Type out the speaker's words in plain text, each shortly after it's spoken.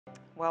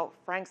Well,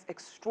 Franc's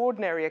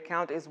extraordinary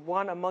account is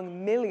one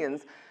among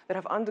millions that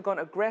have undergone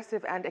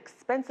aggressive and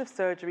expensive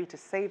surgery to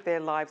save their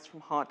lives from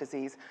heart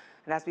disease.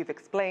 And as we've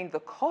explained, the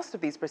cost of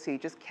these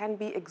procedures can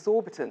be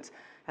exorbitant,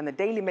 and the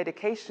daily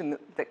medication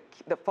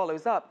that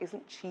follows up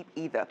isn't cheap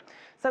either.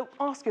 So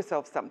ask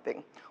yourself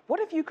something. What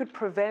if you could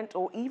prevent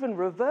or even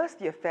reverse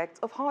the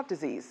effects of heart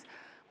disease?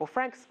 Well,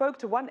 Franc spoke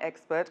to one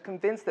expert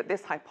convinced that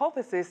this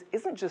hypothesis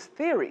isn't just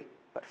theory,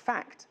 but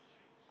fact.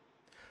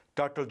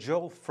 Dr.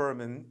 Joel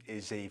Fuhrman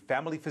is a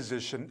family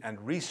physician and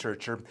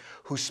researcher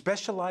who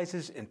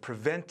specializes in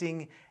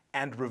preventing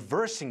and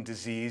reversing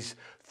disease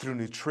through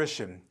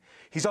nutrition.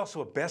 He's also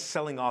a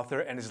best-selling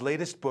author, and his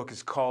latest book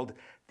is called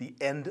The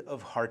End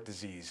of Heart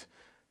Disease.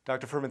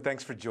 Dr. Fuhrman,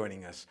 thanks for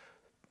joining us.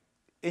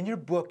 In your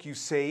book, you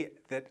say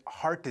that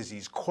heart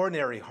disease,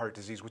 coronary heart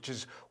disease, which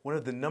is one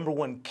of the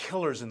 #1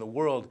 killers in the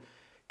world,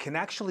 can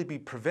actually be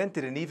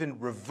prevented and even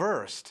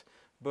reversed.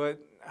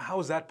 But how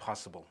is that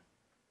possible?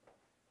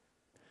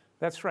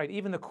 That's right.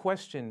 Even the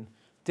question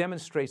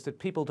demonstrates that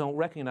people don't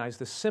recognize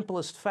the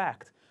simplest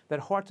fact that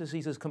heart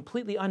disease is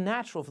completely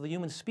unnatural for the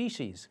human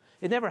species.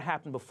 It never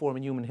happened before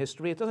in human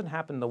history. It doesn't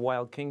happen in the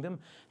wild kingdom.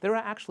 There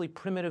are actually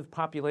primitive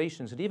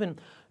populations and even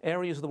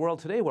areas of the world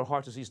today where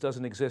heart disease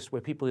doesn't exist,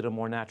 where people eat a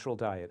more natural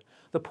diet.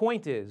 The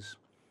point is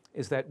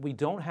that we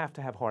don't have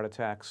to have heart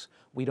attacks.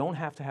 We don't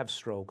have to have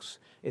strokes.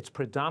 It's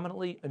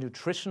predominantly a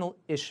nutritional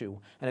issue,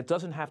 and it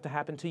doesn't have to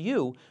happen to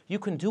you. You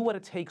can do what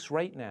it takes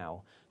right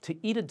now to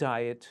eat a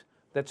diet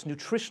that's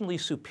nutritionally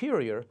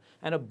superior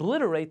and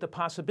obliterate the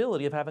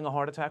possibility of having a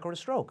heart attack or a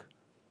stroke.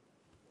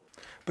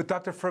 But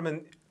Dr.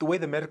 Fuhrman, the way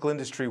the medical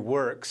industry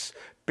works,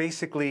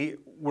 basically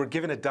we're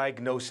given a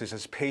diagnosis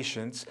as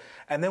patients,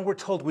 and then we're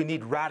told we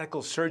need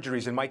radical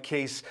surgeries, in my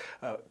case,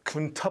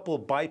 quintuple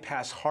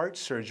bypass heart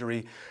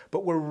surgery,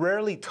 but we're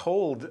rarely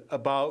told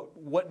about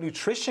what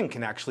nutrition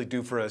can actually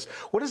do for us.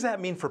 What does that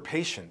mean for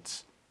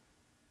patients?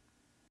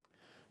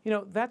 You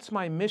know, that's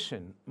my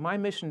mission. My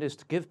mission is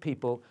to give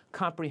people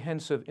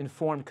comprehensive,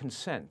 informed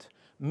consent,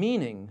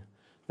 meaning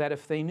that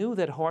if they knew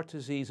that heart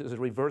disease is a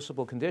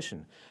reversible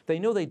condition, they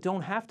know they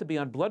don't have to be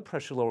on blood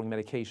pressure-lowering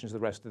medications the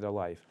rest of their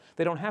life.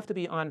 They don't have to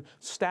be on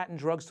statin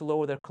drugs to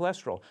lower their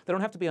cholesterol. They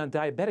don't have to be on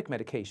diabetic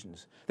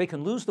medications. They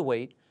can lose the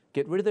weight,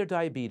 get rid of their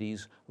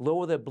diabetes,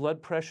 lower their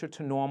blood pressure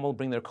to normal,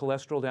 bring their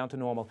cholesterol down to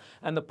normal.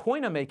 And the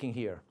point I'm making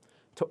here,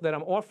 that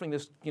I'm offering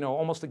this,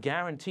 almost a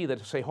guarantee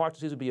that, say, heart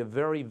disease would be a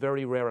very,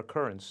 very rare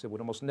occurrence. It would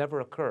almost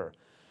never occur.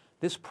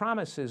 This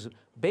promise is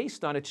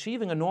based on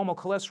achieving a normal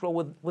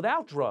cholesterol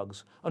without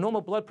drugs, a normal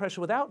blood pressure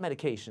without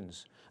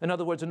medications. In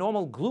other words, a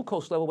normal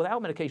glucose level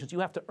without medications. You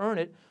have to earn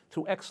it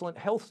through excellent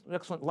health,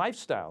 excellent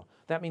lifestyle.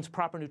 That means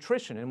proper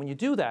nutrition. And when you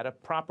do that, a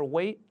proper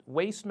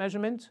waist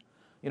measurement,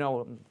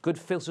 good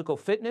physical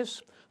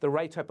fitness, the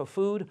right type of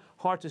food,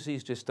 heart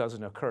disease just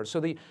doesn't occur.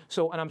 And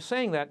I'm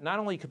saying that not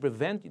only could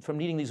prevent you from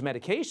needing these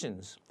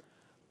medications,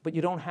 but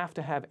you don't have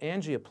to have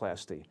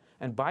angioplasty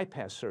and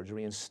bypass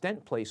surgery and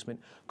stent placement,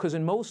 because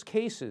in most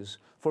cases,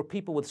 for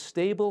people with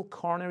stable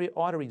coronary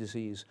artery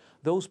disease,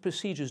 those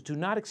procedures do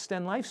not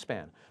extend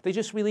lifespan. They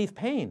just relieve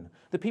pain.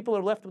 The people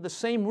are left with the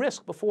same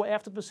risk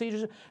after the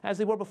procedure as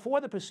they were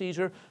before the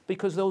procedure,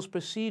 because those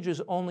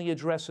procedures only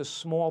address a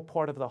small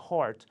part of the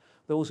heart,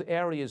 those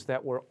areas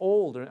that were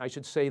old, or I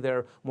should say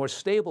they're more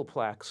stable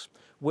plaques,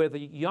 where the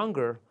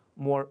younger,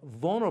 more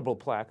vulnerable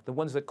plaque, the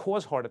ones that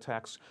cause heart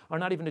attacks, are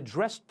not even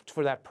addressed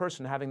for that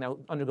person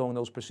undergoing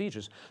those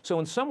procedures. So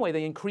in some way,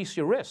 they increase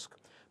your risk,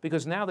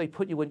 because now they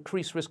put you at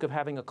increased risk of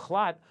having a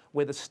clot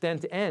where the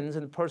stent ends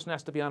and the person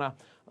has to be on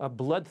a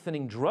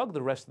blood-thinning drug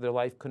the rest of their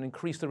life, can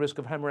increase the risk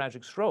of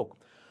hemorrhagic stroke.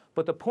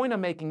 But the point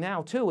I'm making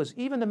now, too, is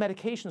even the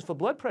medications for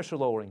blood pressure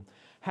lowering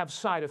have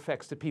side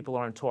effects that people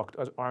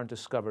aren't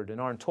discovered and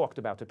aren't talked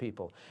about to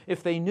people.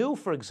 If they knew,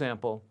 for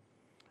example,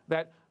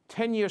 that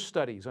 10-year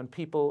studies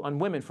on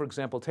women, for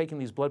example, taking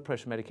these blood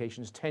pressure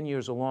medications 10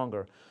 years or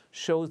longer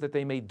shows that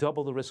they may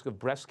double the risk of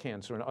breast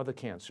cancer and other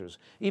cancers.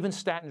 Even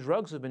statin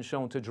drugs have been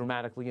shown to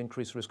dramatically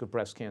increase risk of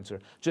breast cancer,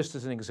 just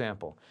as an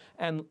example.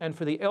 And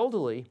for the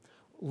elderly,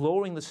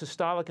 lowering the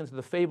systolic into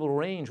the favorable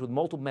range with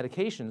multiple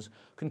medications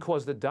can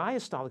cause the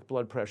diastolic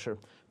blood pressure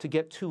to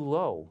get too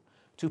low,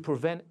 to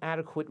prevent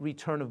adequate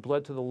return of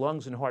blood to the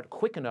lungs and heart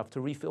quick enough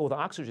to refill the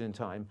oxygen in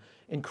time,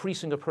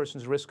 increasing a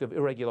person's risk of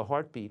irregular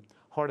heartbeat,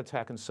 heart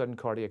attack, and sudden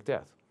cardiac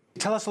death.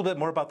 Tell us a little bit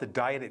more about the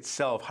diet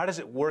itself. How does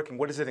it work and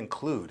what does it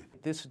include?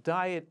 This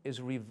diet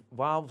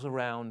revolves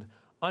around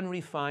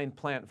unrefined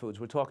plant foods.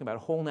 We're talking about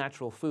whole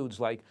natural foods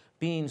like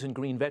beans and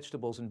green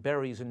vegetables and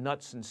berries and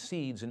nuts and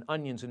seeds and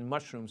onions and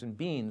mushrooms and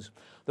beans.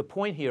 The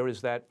point here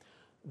is that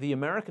the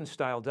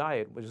American-style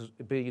diet, which is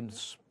being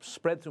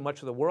spread through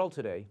much of the world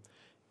today,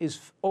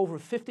 is over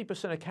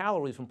 50% of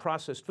calories from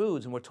processed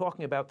foods, and we're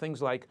talking about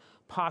things like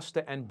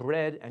pasta and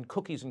bread and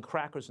cookies and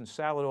crackers and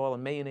salad oil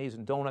and mayonnaise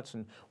and donuts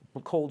and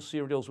cold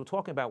cereals. We're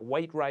talking about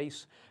white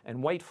rice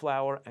and white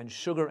flour and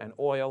sugar and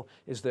oil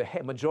is the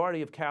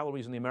majority of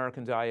calories in the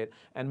American diet,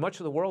 and much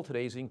of the world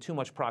today is eating too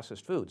much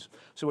processed foods.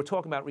 So we're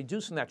talking about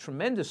reducing that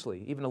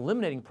tremendously, even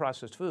eliminating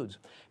processed foods.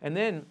 And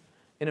then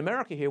In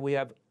America here, we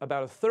have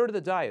about a third of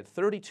the diet,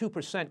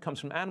 32% comes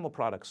from animal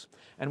products.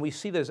 And we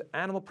see that as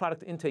animal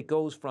product intake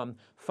goes from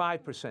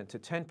 5% to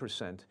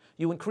 10%,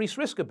 you increase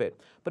risk a bit.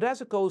 But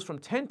as it goes from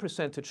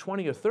 10% to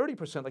 20 or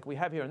 30%, like we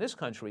have here in this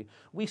country,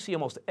 we see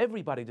almost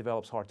everybody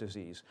develops heart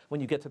disease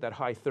when you get to that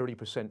high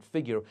 30%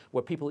 figure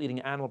where people are eating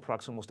animal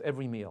products almost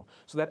every meal.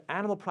 So that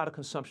animal product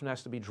consumption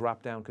has to be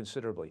dropped down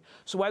considerably.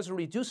 So as we're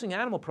reducing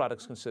animal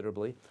products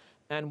considerably,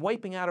 and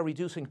wiping out or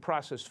reducing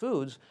processed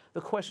foods,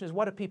 the question is,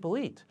 what do people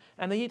eat?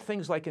 And they eat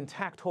things like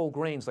intact whole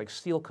grains, like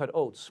steel-cut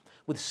oats,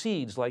 with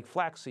seeds like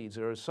flax seeds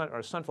or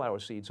sunflower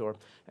seeds,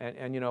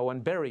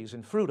 and berries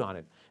and fruit on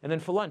it. And then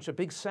for lunch, a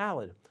big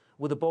salad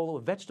with a bowl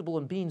of vegetable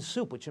and bean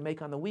soup, which you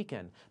make on the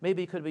weekend.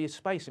 Maybe it could be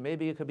spicy.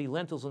 Maybe it could be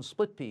lentils and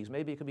split peas.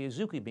 Maybe it could be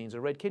azuki beans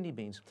or red kidney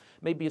beans.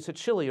 Maybe it's a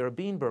chili or a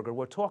bean burger.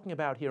 We're talking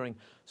about hearing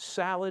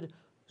salad,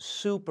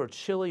 soup or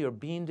chili or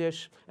bean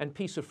dish, and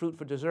piece of fruit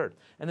for dessert.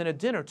 And then at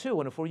dinner too,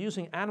 and if we're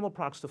using animal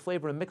products to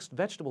flavor a mixed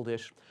vegetable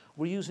dish,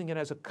 we're using it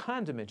as a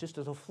condiment, just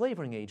as a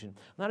flavoring agent,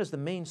 not as the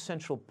main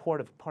central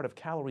part of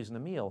calories in the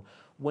meal.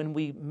 When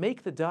we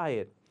make the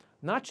diet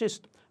not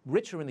just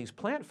richer in these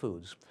plant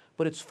foods,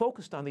 but it's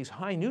focused on these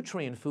high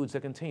nutrient foods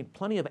that contain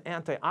plenty of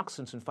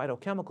antioxidants and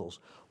phytochemicals.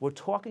 We're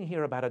talking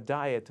here about a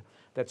diet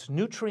that's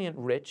nutrient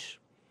rich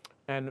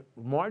and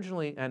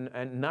marginally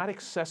and not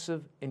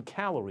excessive in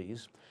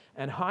calories,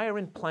 and higher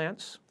in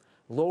plants,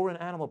 lower in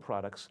animal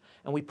products,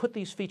 and we put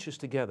these features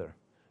together,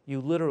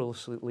 you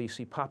literally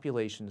see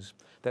populations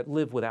that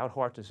live without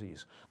heart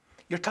disease.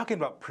 You're talking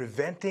about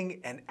preventing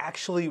and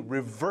actually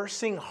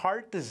reversing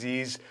heart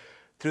disease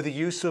through the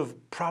use of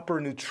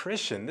proper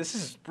nutrition. This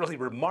is really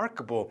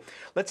remarkable.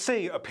 Let's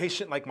say a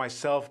patient like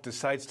myself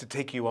decides to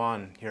take you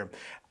on here.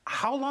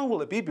 How long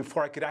will it be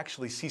before I could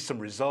actually see some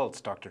results,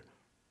 doctor?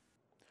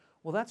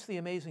 Well, that's the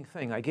amazing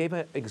thing. I gave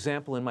an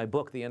example in my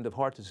book, The End of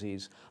Heart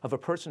Disease, of a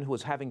person who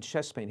was having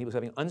chest pain. He was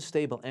having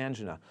unstable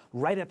angina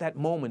right at that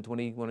moment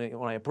when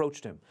I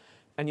approached him.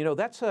 And you know,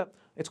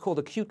 it's called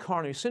acute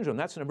coronary syndrome.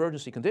 That's an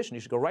emergency condition. You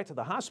should go right to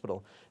the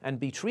hospital and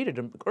be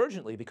treated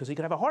urgently because he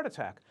could have a heart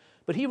attack.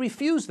 But he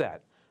refused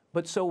that.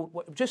 But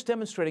so just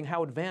demonstrating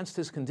how advanced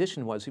his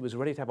condition was, he was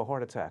ready to have a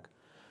heart attack.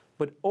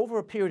 But over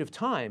a period of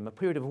time, a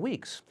period of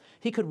weeks,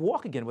 he could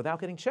walk again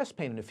without getting chest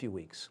pain in a few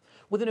weeks.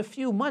 Within a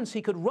few months,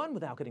 he could run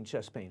without getting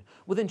chest pain.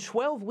 Within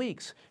 12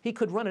 weeks, he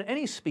could run at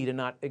any speed and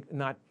not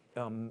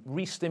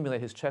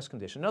re-stimulate his chest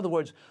condition. In other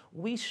words,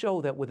 we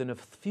show that within a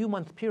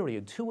few-month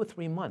period, 2 or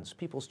 3 months,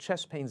 people's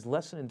chest pains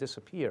lessen and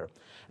disappear.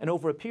 And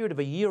over a period of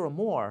a year or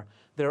more,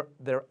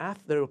 their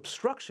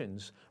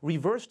obstructions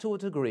reverse to a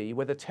degree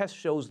where the test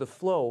shows the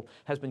flow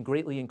has been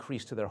greatly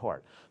increased to their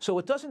heart. So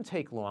it doesn't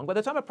take long. By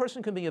the time a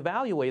person can be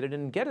evaluated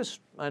and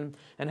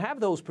and have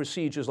those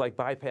procedures like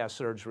bypass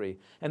surgery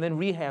and then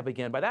rehab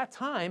again, by that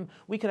time,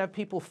 we can have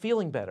people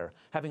feeling better,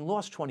 having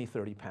lost 20,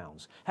 30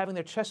 pounds, having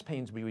their chest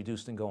pains be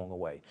reduced and going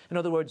away. In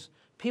other words,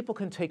 people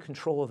can take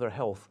control of their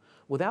health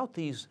without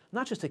these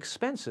not just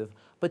expensive,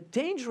 but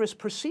dangerous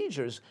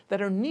procedures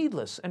that are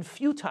needless and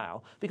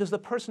futile because the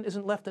person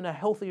isn't left in a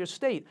healthier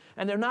state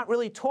and they're not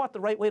really taught the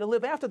right way to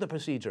live after the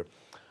procedure.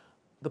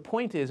 The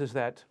point is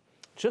that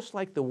just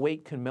like the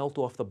weight can melt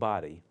off the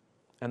body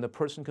and the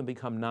person can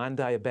become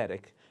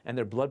non-diabetic and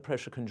their blood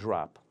pressure can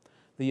drop,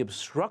 the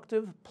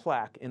obstructive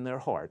plaque in their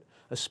heart,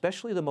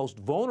 especially the most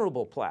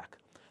vulnerable plaque,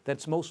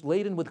 that's most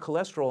laden with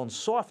cholesterol and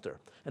softer,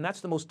 and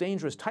that's the most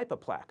dangerous type of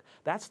plaque.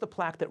 That's the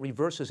plaque that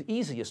reverses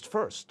easiest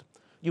first.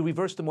 You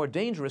reverse the more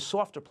dangerous,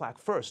 softer plaque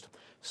first,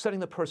 setting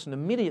the person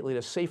immediately at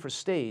a safer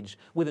stage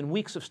within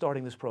weeks of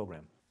starting this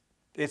program.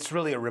 It's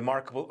really a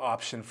remarkable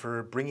option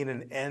for bringing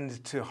an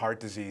end to heart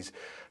disease.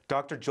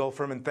 Dr. Joel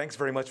Fuhrman, thanks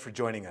very much for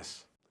joining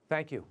us.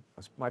 Thank you.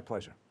 It's my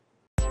pleasure.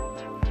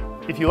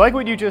 If you like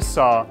what you just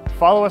saw,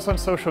 follow us on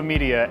social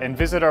media and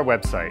visit our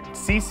website,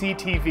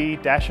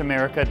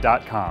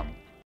 cctv-america.com.